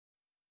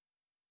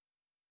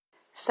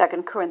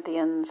2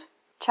 Corinthians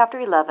chapter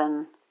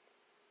 11.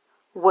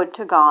 Would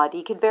to God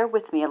ye could bear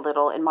with me a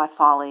little in my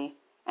folly,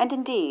 and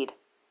indeed,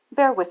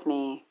 bear with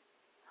me.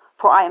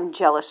 For I am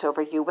jealous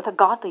over you with a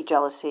godly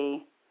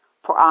jealousy,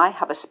 for I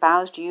have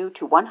espoused you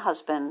to one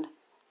husband,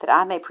 that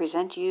I may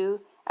present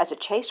you as a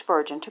chaste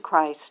virgin to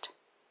Christ.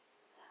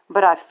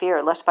 But I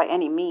fear lest by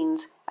any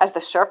means, as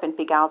the serpent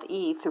beguiled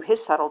Eve through his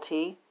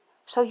subtilty,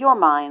 so your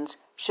minds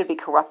should be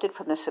corrupted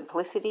from the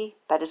simplicity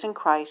that is in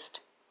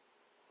Christ.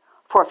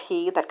 For if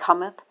he that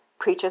cometh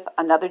preacheth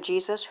another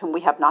Jesus whom we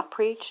have not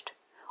preached,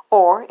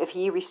 or if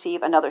ye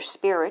receive another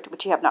Spirit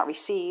which ye have not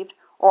received,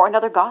 or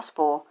another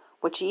gospel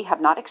which ye have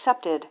not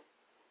accepted,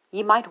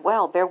 ye might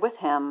well bear with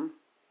him.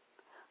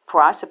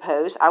 For I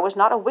suppose I was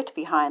not a whit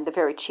behind the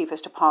very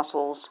chiefest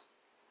apostles.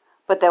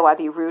 But though I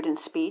be rude in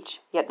speech,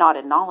 yet not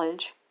in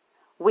knowledge,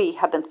 we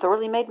have been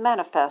thoroughly made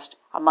manifest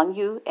among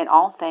you in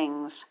all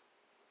things.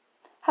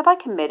 Have I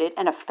committed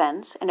an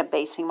offence in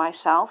abasing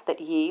myself,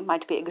 that ye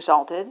might be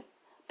exalted,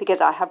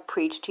 because I have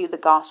preached to you the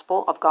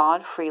gospel of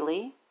God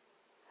freely?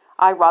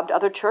 I robbed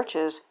other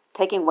churches,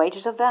 taking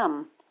wages of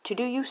them, to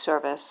do you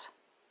service.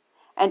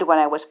 And when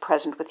I was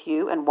present with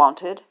you and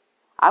wanted,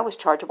 I was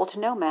chargeable to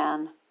no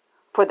man.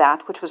 For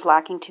that which was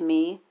lacking to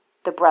me,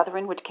 the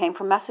brethren which came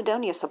from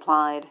Macedonia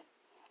supplied.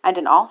 And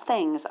in all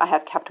things I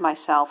have kept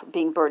myself,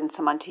 being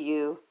burdensome unto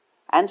you,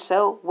 and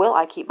so will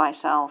I keep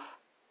myself.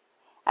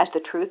 As the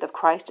truth of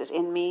Christ is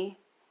in me,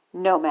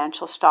 no man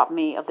shall stop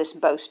me of this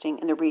boasting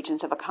in the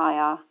regions of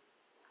Achaia.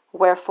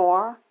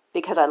 Wherefore,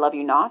 because I love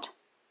you not?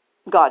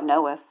 God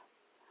knoweth.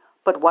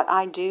 But what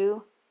I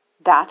do,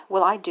 that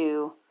will I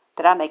do,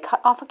 that I may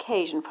cut off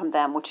occasion from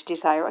them which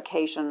desire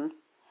occasion,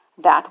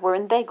 that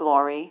wherein they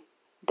glory,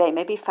 they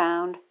may be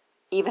found,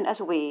 even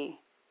as we.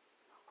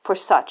 For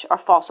such are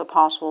false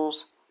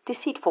apostles,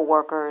 deceitful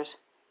workers,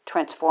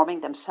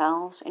 transforming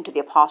themselves into the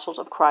apostles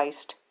of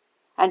Christ.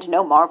 And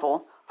no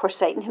marvel, for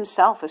Satan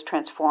himself is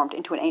transformed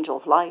into an angel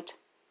of light.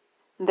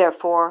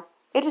 Therefore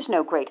it is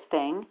no great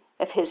thing,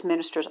 if his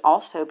ministers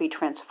also be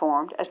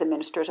transformed as the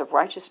ministers of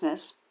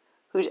righteousness,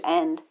 whose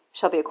end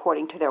shall be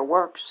according to their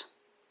works.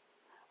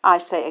 I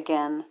say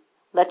again,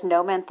 let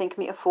no man think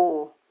me a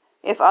fool.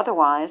 If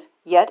otherwise,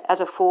 yet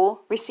as a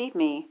fool receive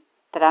me,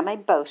 that I may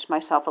boast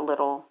myself a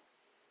little.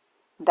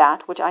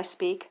 That which I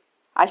speak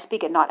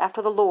it not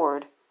after the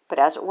Lord, but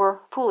as it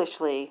were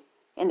foolishly,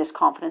 in this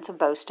confidence of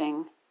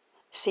boasting.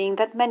 Seeing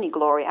that many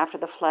glory after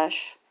the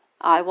flesh,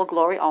 I will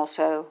glory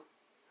also.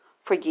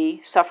 For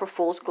ye suffer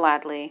fools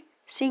gladly,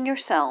 seeing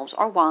yourselves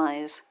are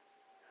wise.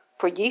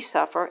 For ye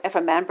suffer if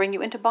a man bring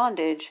you into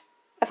bondage,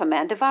 if a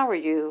man devour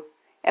you,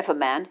 if a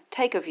man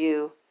take of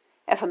you,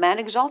 if a man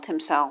exalt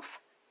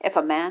himself, if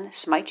a man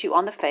smite you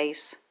on the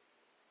face.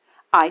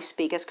 I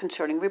speak as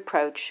concerning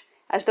reproach,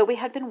 as though we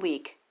had been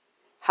weak.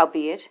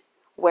 Howbeit,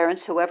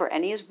 whereinsoever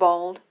any is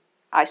bold,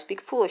 I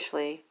speak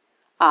foolishly,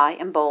 I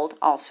am bold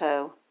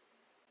also.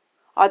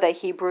 Are they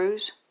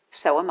Hebrews?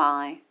 So am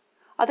I.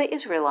 Are they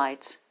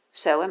Israelites?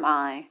 So am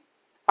I.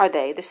 Are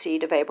they the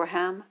seed of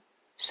Abraham?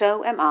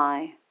 So am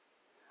I.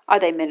 Are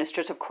they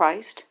ministers of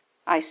Christ?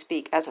 I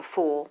speak as a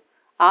fool.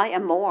 I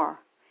am more.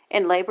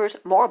 In labors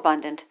more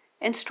abundant,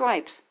 in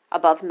stripes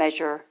above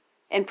measure,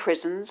 in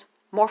prisons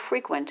more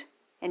frequent,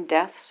 in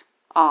deaths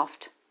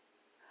oft.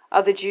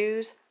 Of the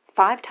Jews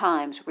 5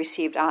 times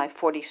received I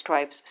 40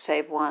 stripes,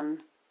 save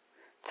one.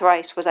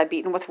 Thrice was I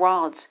beaten with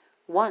rods,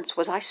 once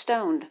was I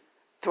stoned,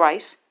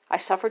 thrice I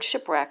suffered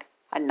shipwreck,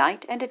 a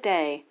night and a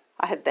day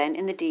I have been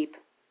in the deep.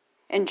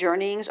 In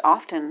journeyings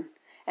often,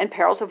 in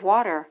perils of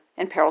water,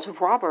 in perils of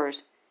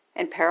robbers,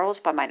 in perils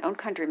by mine own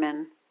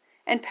countrymen,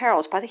 in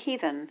perils by the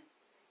heathen,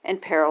 in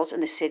perils in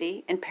the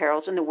city, in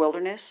perils in the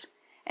wilderness,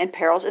 in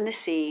perils in the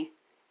sea,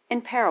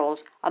 in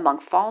perils among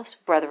false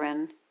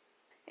brethren,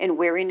 in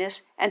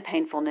weariness and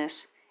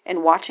painfulness,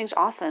 in watchings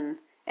often,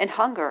 in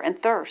hunger and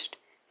thirst,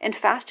 in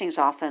fastings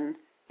often,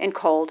 in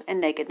cold and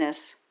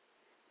nakedness.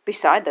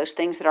 Beside those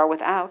things that are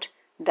without,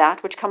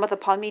 that which cometh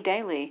upon me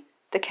daily,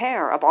 the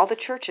care of all the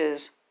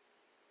churches.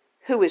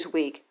 Who is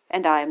weak,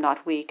 and I am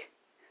not weak?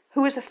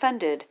 Who is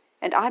offended,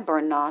 and I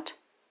burn not?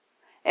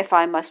 If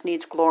I must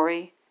needs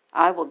glory,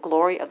 I will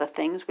glory of the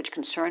things which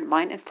concern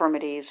mine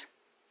infirmities.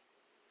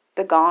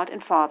 The God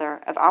and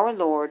Father of our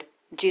Lord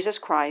Jesus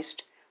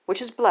Christ,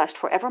 which is blessed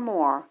for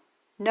evermore,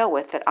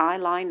 knoweth that I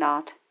lie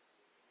not.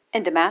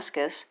 In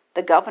Damascus,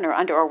 the governor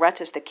under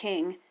Aretas the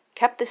king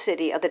kept the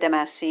city of the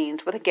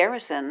Damascenes with a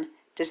garrison,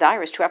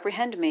 desirous to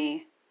apprehend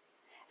me.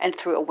 And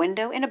through a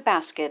window in a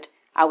basket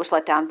I was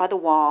let down by the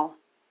wall,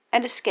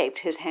 and escaped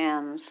his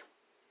hands.